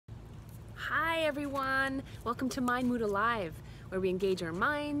Hi everyone! Welcome to Mind Mood Alive, where we engage our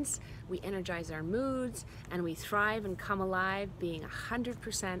minds, we energize our moods, and we thrive and come alive being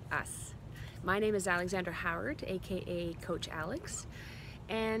 100% us. My name is Alexandra Howard, aka Coach Alex,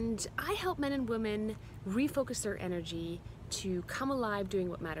 and I help men and women refocus their energy to come alive doing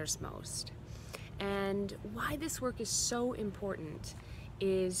what matters most. And why this work is so important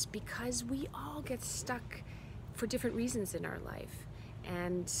is because we all get stuck for different reasons in our life.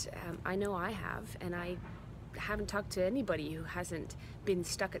 And I know I have, and I haven't talked to anybody who hasn't been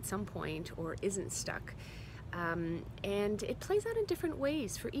stuck at some point or isn't stuck. And it plays out in different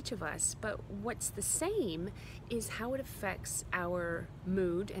ways for each of us, but what's the same is how it affects our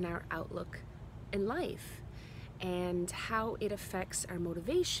mood and our outlook in life, and how it affects our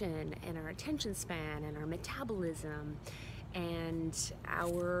motivation and our attention span and our metabolism and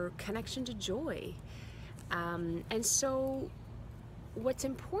our connection to joy. And so what's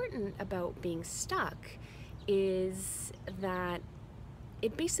important about being stuck is that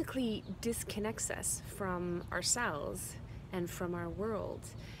it basically disconnects us from ourselves and from our world.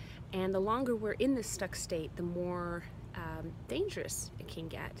 And the longer we're in this stuck state, the more dangerous it can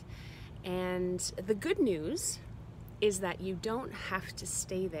get. And the good news is that you don't have to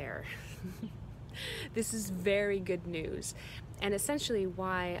stay there. This is very good news, and essentially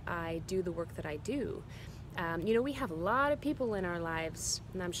why I do the work that I do. You know, we have a lot of people in our lives,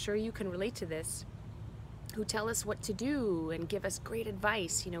 and I'm sure you can relate to this, who tell us what to do and give us great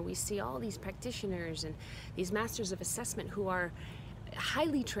advice. You know, we see all these practitioners and these masters of assessment who are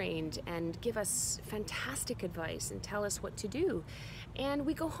highly trained and give us fantastic advice and tell us what to do. And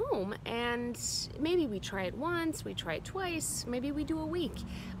we go home and maybe we try it once, we try it twice, maybe we do a week,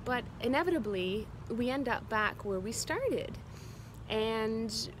 but inevitably we end up back where we started.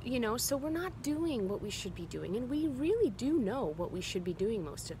 And, you know, so we're not doing what we should be doing, and we really do know what we should be doing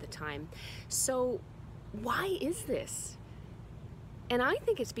most of the time. So why is this? And I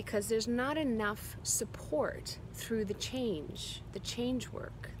think it's because there's not enough support through the change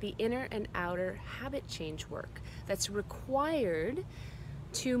work, the inner and outer habit change work that's required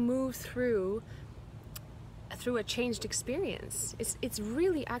to move through a changed experience. It's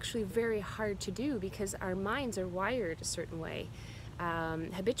really actually very hard to do because our minds are wired a certain way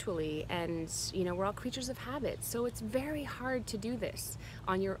habitually, and you know, we're all creatures of habit, so it's very hard to do this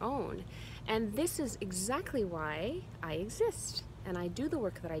on your own. And this is exactly why I exist and I do the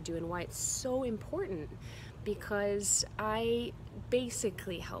work that I do, and why it's so important, because I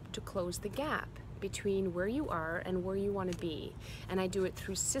basically help to close the gap between where you are and where you want to be. And I do it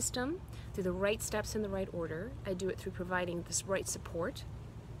through system, through the right steps in the right order. I do it through providing this right support,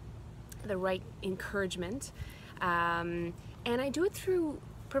 the right encouragement, and I do it through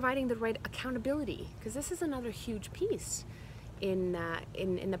providing the right accountability, because this is another huge piece in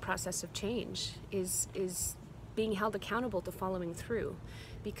the process of change, is being held accountable to following through,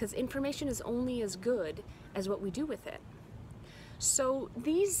 because information is only as good as what we do with it. So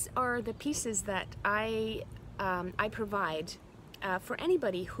these are the pieces that I provide for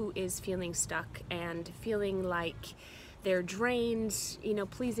anybody who is feeling stuck and feeling like they're drained, you know,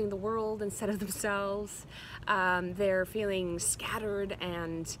 pleasing the world instead of themselves. They're feeling scattered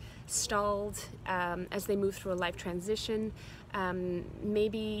and stalled as they move through a life transition.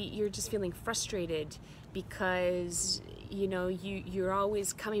 Maybe you're just feeling frustrated because, you know, you're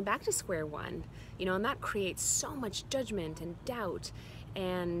always coming back to square one, you know, and that creates so much judgment and doubt,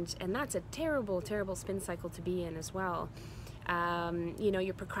 and that's a terrible, terrible spin cycle to be in as well. You know,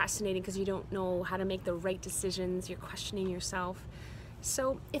 you're procrastinating because you don't know how to make the right decisions, you're questioning yourself.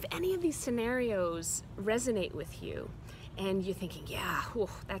 So if any of these scenarios resonate with you, and you're thinking, yeah, whew,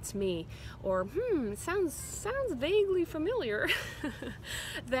 that's me, or sounds vaguely familiar,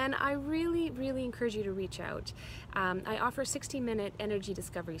 then I really, really encourage you to reach out. I offer a 60-minute energy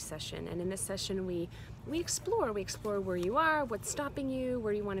discovery session, and in this session we explore where you are, what's stopping you,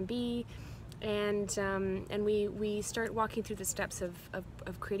 where you want to be, and we start walking through the steps of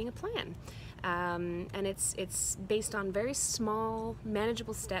creating a plan. And it's based on very small,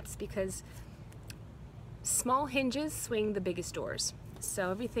 manageable steps, because small hinges swing the biggest doors.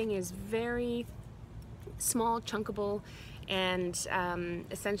 So everything is very small, chunkable, and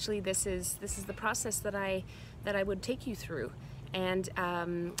essentially this is the process that I would take you through. And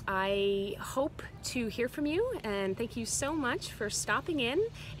I hope to hear from you, and thank you so much for stopping in,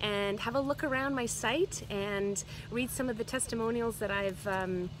 and have a look around my site and read some of the testimonials that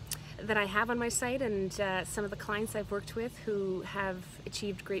I have on my site, and some of the clients I've worked with who have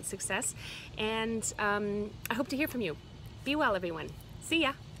achieved great success. And I hope to hear from you. Be well, everyone. See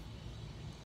ya.